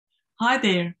Hi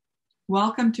there.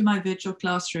 Welcome to my virtual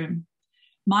classroom.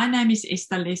 My name is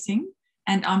Esther Lessing,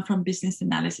 and I'm from Business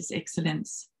Analysis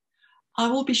Excellence. I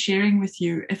will be sharing with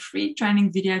you a free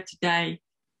training video today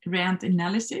around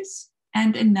analysis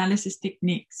and analysis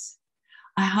techniques.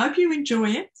 I hope you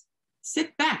enjoy it.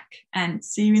 Sit back and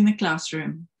see you in the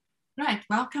classroom. Right,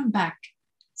 welcome back.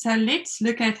 So let's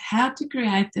look at how to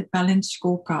create a balanced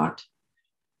scorecard.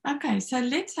 Okay, so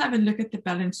let's have a look at the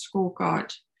balanced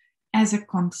scorecard as a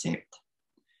concept.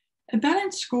 A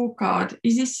balanced scorecard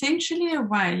is essentially a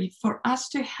way for us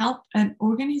to help an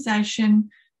organization,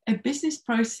 a business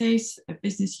process, a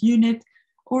business unit,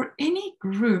 or any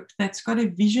group that's got a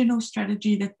vision or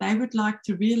strategy that they would like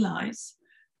to realize.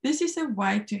 This is a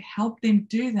way to help them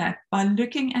do that by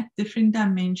looking at different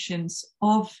dimensions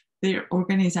of their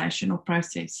organizational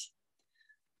process.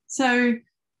 So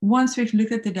once we've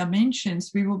looked at the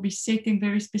dimensions, we will be setting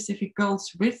very specific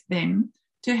goals with them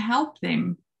to help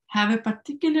them have a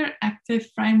particular active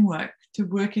framework to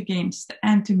work against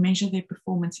and to measure their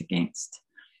performance against.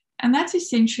 And that's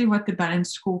essentially what the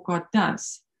balanced scorecard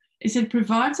does, is it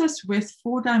provides us with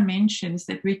 4 dimensions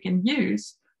that we can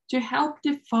use to help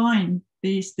define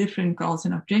these different goals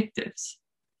and objectives.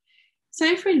 So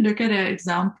if we look at an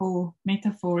example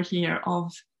metaphor here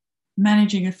of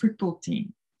managing a football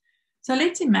team. So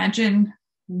let's imagine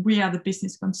we are the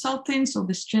business consultants or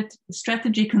the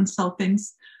strategy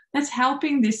consultants that's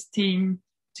helping this team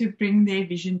to bring their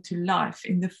vision to life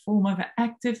in the form of an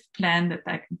active plan that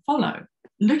they can follow.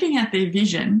 Looking at their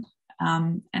vision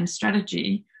and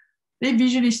strategy, their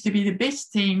vision is to be the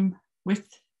best team with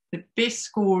the best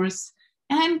scores,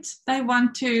 and they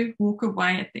want to walk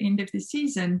away at the end of the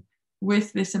season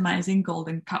with this amazing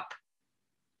golden cup.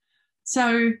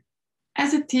 So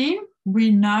as a team,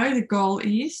 we know the goal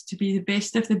is to be the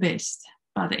best of the best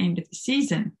by the end of the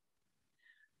season.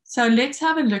 So let's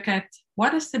have a look at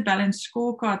what does the balanced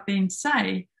scorecard then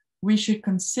say we should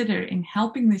consider in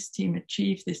helping this team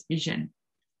achieve this vision.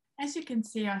 As you can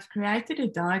see, I've created a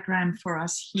diagram for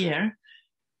us here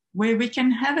where we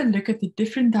can have a look at the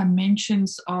different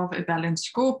dimensions of a balanced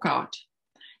scorecard.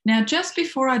 Now, just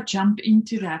before I jump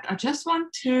into that, I just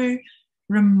want to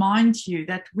remind you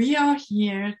that we are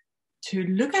here to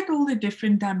look at all the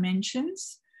different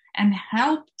dimensions and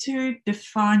help to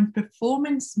define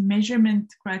performance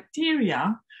measurement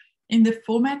criteria in the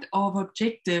format of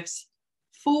objectives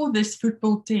for this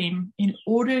football team in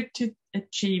order to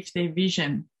achieve their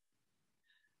vision.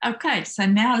 Okay, so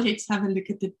now let's have a look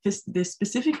at the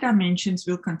specific dimensions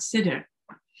we'll consider.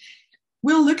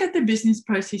 We'll look at the business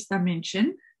process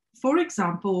dimension. For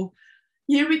example,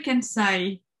 here we can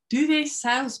say, do their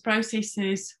sales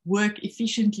processes work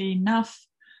efficiently enough?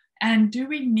 And do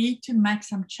we need to make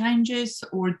some changes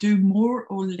or do more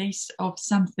or less of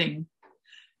something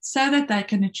so that they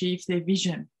can achieve their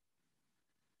vision?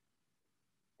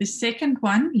 The second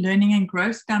one, learning and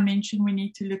growth dimension we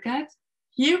need to look at.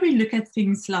 Here we look at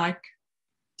things like,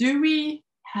 do we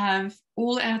have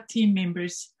all our team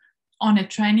members on a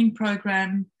training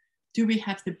program? Do we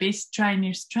have the best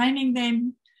trainers training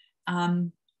them?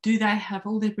 Do they have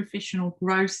all their professional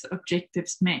growth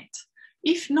objectives met?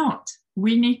 If not,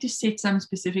 we need to set some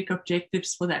specific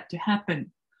objectives for that to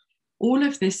happen. All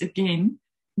of this, again,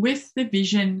 with the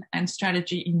vision and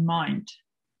strategy in mind.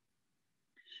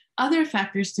 Other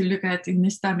factors to look at in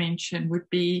this dimension would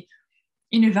be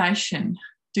innovation.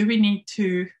 Do we need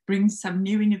to bring some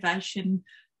new innovation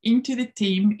into the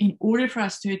team in order for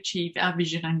us to achieve our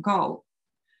vision and goal?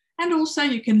 And also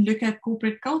you can look at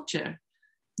corporate culture.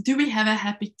 Do we have a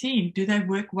happy team? Do they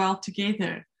work well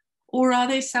together? Or are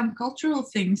there some cultural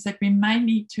things that we may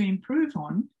need to improve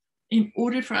on in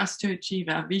order for us to achieve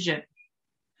our vision?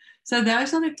 So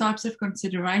those are the types of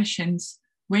considerations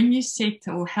when you set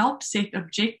or help set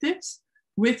objectives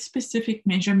with specific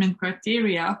measurement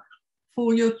criteria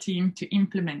for your team to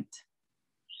implement.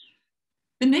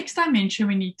 The next dimension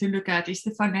we need to look at is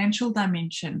the financial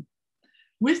dimension.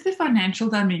 With the financial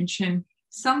dimension,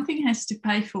 something has to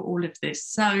pay for all of this.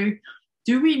 So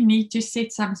do we need to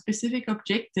set some specific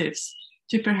objectives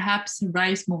to perhaps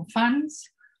raise more funds?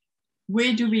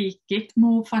 Where do we get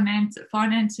more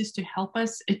finances to help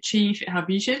us achieve our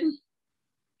vision?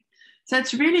 So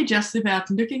it's really just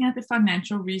about looking at the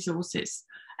financial resources.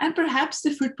 And perhaps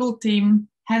the football team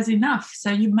has enough. So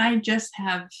you may just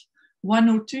have 1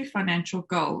 or 2 financial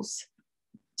goals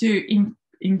to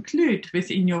include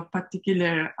within your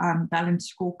particular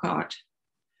balanced scorecard.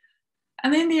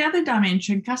 And then the other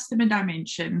dimension, customer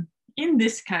dimension. In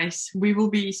this case, we will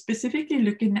be specifically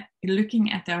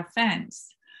looking at our fans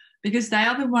because they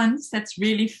are the ones that's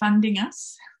really funding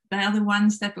us. They are the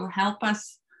ones that will help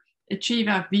us achieve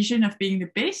our vision of being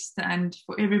the best and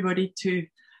for everybody to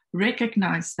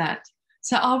recognize that.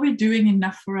 So are we doing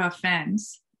enough for our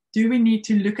fans? Do we need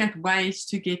to look at ways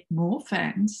to get more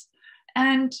fans?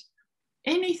 And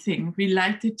anything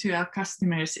related to our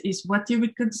customers is what you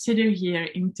would consider here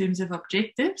in terms of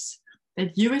objectives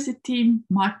that you as a team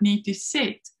might need to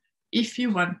set if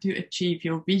you want to achieve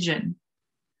your vision.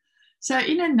 So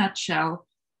in a nutshell,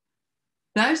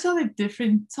 those are the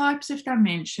different types of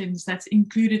dimensions that's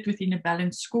included within a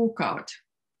balanced scorecard.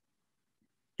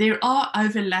 There are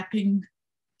overlapping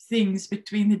things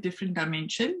between the different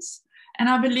dimensions, and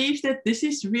I believe that this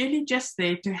is really just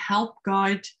there to help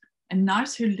guide a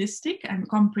nice holistic and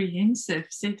comprehensive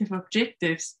set of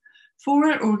objectives for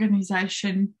an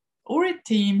organization or a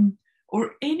team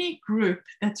or any group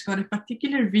that's got a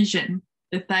particular vision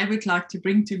that they would like to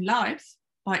bring to life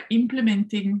by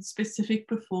implementing specific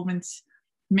performance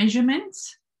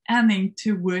measurements and then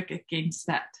to work against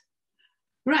that.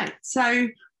 Right, so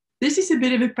this is a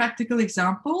bit of a practical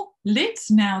example. Let's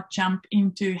now jump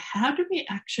into how do we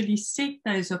actually set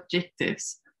those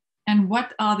objectives and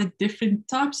what are the different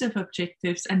types of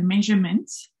objectives and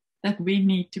measurements that we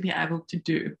need to be able to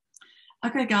do.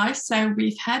 Okay, guys, so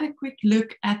we've had a quick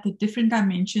look at the different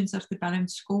dimensions of the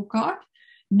balanced scorecard.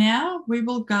 Now we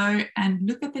will go and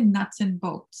look at the nuts and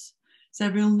bolts. So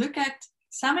we'll look at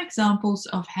some examples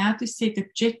of how to set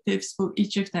objectives for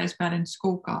each of those balanced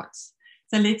scorecards.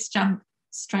 So let's jump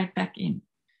straight back in.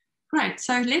 Great,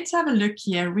 so let's have a look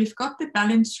here. We've got the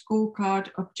balanced scorecard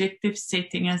objective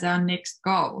setting as our next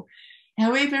goal.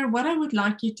 However, what I would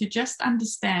like you to just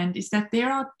understand is that there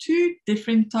are two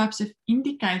different types of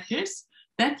indicators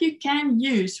that you can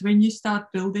use when you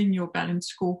start building your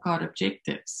balanced scorecard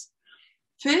objectives.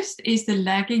 First is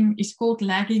called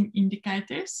lagging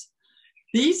indicators.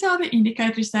 These are the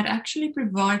indicators that actually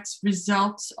provides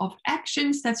results of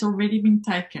actions that's already been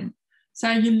taken. So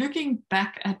you're looking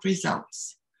back at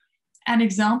results. An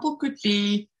example could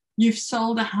be you've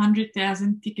sold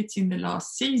 100,000 tickets in the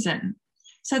last season.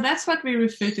 So that's what we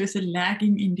refer to as a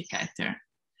lagging indicator.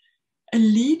 A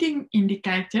leading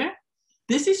indicator,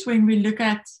 this is when we look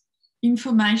at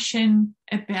information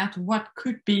about what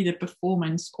could be the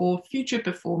performance or future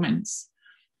performance.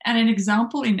 And an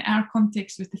example in our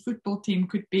context with the football team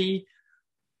could be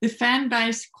the fan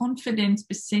base confidence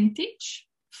percentage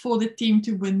for the team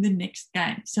to win the next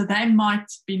game. So they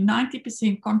might be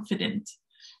 90% confident,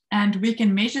 and we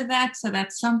can measure that. So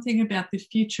that's something about the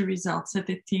future results that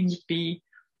the team would be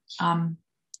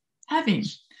having.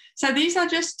 So these are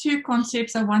just two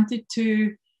concepts I wanted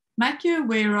to make you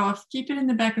aware of. Keep it in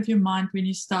the back of your mind when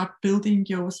you start building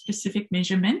your specific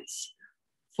measurements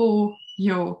for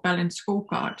your balanced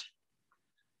scorecard.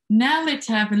 Now let's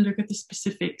have a look at the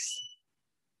specifics.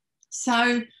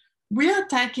 So we are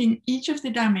taking each of the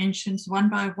dimensions one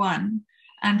by one,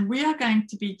 and we are going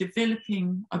to be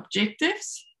developing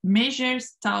objectives,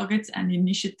 measures, targets, and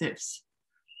initiatives.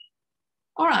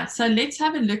 All right, so let's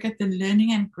have a look at the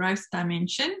learning and growth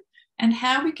dimension and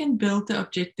how we can build the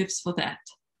objectives for that.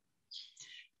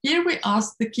 Here we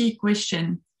ask the key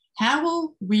question: how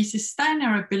will we sustain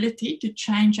our ability to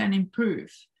change and improve?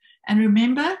 And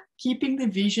remember, keeping the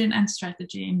vision and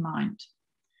strategy in mind.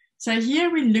 So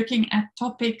here we're looking at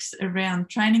topics around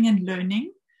training and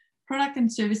learning, product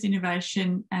and service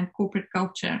innovation, and corporate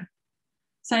culture.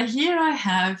 So here I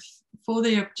have, for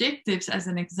the objectives as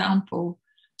an example,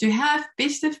 to have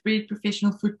best of breed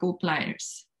professional football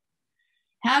players.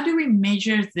 How do we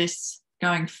measure this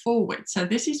going forward? So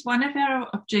this is one of our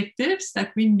objectives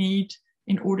that we need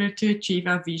in order to achieve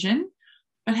our vision.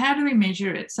 But how do we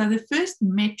measure it? So the first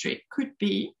metric could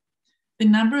be the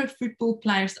number of football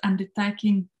players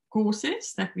undertaking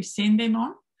courses that we send them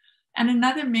on. And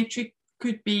another metric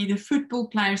could be the football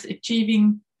players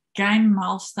achieving game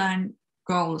milestone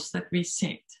goals that we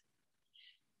set.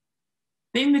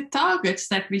 Then the targets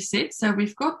that we set. So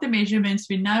we've got the measurements,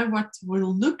 we know what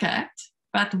we'll look at,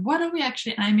 but what are we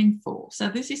actually aiming for? So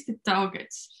this is the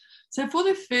targets. So for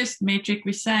the first metric,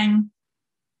 we're saying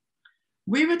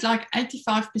we would like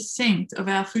 85% of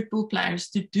our football players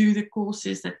to do the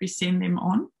courses that we send them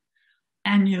on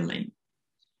annually.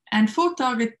 And for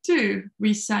target 2,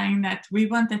 we're saying that we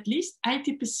want at least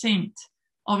 80%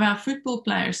 of our football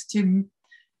players to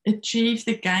achieve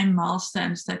the game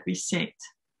milestones that we set.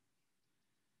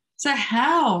 So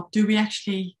how do we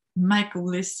actually make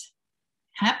all this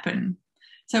happen?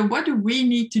 So what do we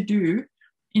need to do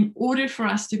in order for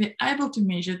us to be able to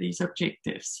measure these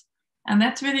objectives? And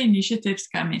that's where the initiatives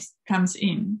comes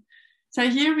in. So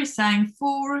here we're saying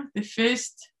for the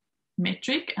first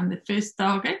metric and the first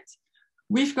target,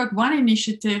 we've got one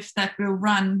initiative that will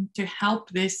run to help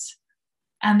this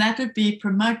And that would be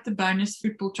promote the bonus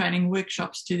football training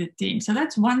workshops to the team. So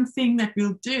that's one thing that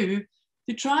we'll do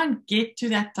to try and get to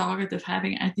that target of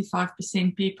having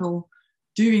 85% people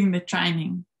doing the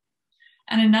training.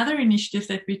 And another initiative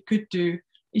that we could do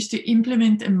is to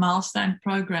implement a milestone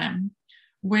program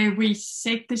where we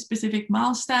set the specific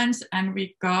milestones and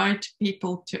we guide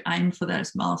people to aim for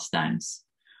those milestones.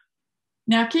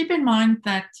 Now, keep in mind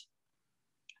that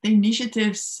the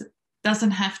initiatives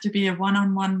doesn't have to be a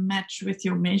one-on-one match with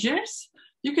your measures.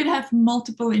 You could have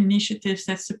multiple initiatives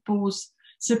that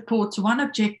supports one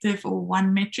objective or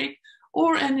one metric,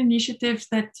 or an initiative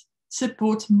that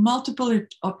supports multiple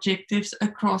objectives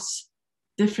across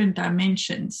different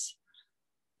dimensions.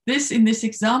 In this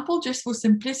example, just for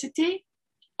simplicity,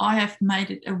 I have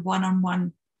made it a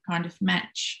one-on-one kind of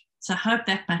match. So I hope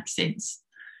that makes sense.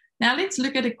 Now let's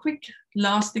look at a quick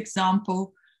last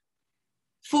example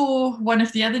for one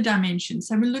of the other dimensions.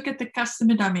 So we'll look at the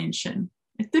customer dimension.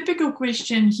 A typical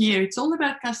question here, it's all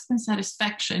about customer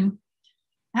satisfaction.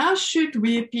 How should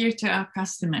we appear to our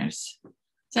customers?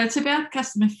 So it's about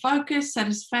customer focus,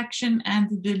 satisfaction, and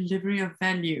the delivery of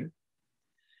value.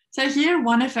 So here,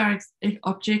 one of our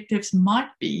objectives might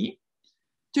be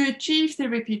to achieve the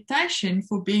reputation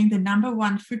for being the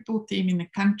 #1 football team in the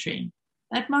country.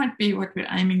 That might be what we're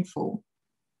aiming for.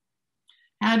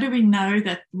 How do we know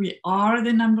that we are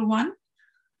the #1?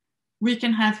 We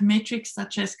can have metrics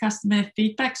such as customer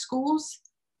feedback scores,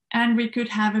 and we could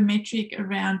have a metric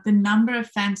around the number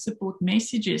of fan support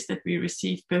messages that we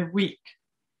receive per week.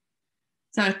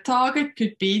 So a target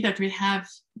could be that we have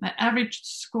an average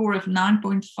score of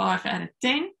 9.5 out of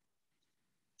 10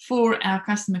 for our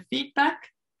customer feedback.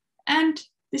 And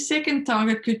the second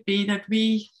target could be that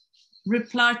we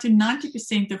reply to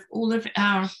 90% of all of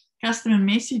our customer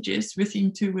messages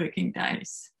within 2 working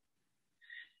days.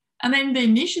 And then the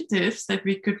initiatives that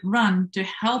we could run to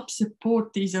help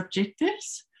support these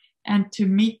objectives and to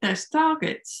meet those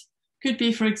targets could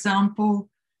be, for example,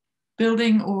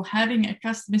 building or having a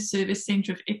customer service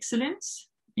center of excellence,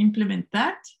 implement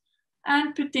that,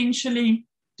 and potentially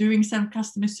doing some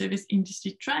customer service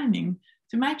industry training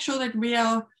to make sure that we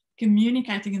are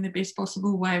communicating in the best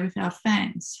possible way with our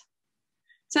fans.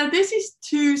 So this is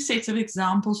 2 sets of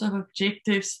examples of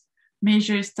objectives,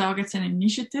 measures, targets, and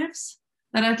initiatives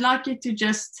that I'd like you to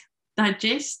just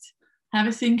digest, have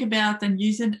a think about, and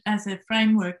use it as a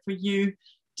framework for you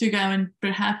to go and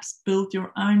perhaps build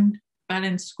your own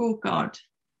balanced scorecard.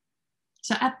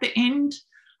 So at the end,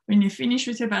 when you finish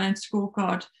with your balanced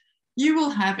scorecard, you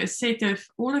will have a set of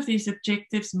all of these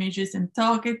objectives, measures, and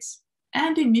targets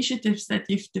and initiatives that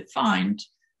you've defined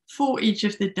for each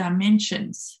of the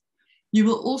dimensions. You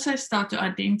will also start to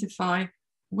identify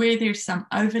where there's some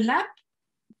overlap,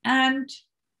 and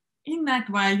in that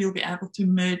way, you'll be able to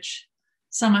merge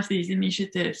some of these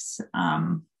initiatives,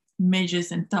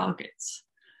 measures, and targets.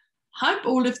 Hope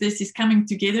all of this is coming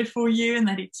together for you and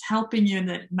that it's helping you and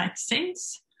that it makes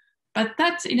sense. But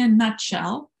that's in a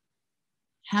nutshell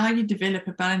how you develop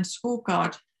a balanced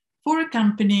scorecard for a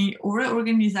company or an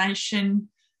organization,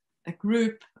 a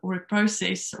group or a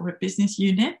process or a business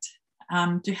unit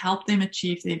to help them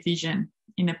achieve their vision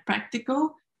in a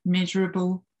practical,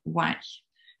 measurable way.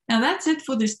 Now that's it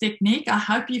for this technique. I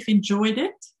hope you've enjoyed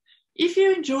it. If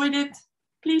you enjoyed it,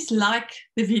 please like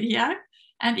the video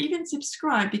and even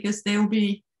subscribe, because there will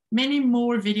be many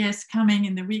more videos coming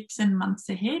in the weeks and months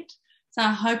ahead. So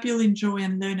I hope you'll enjoy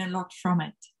and learn a lot from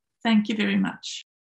it. Thank you very much.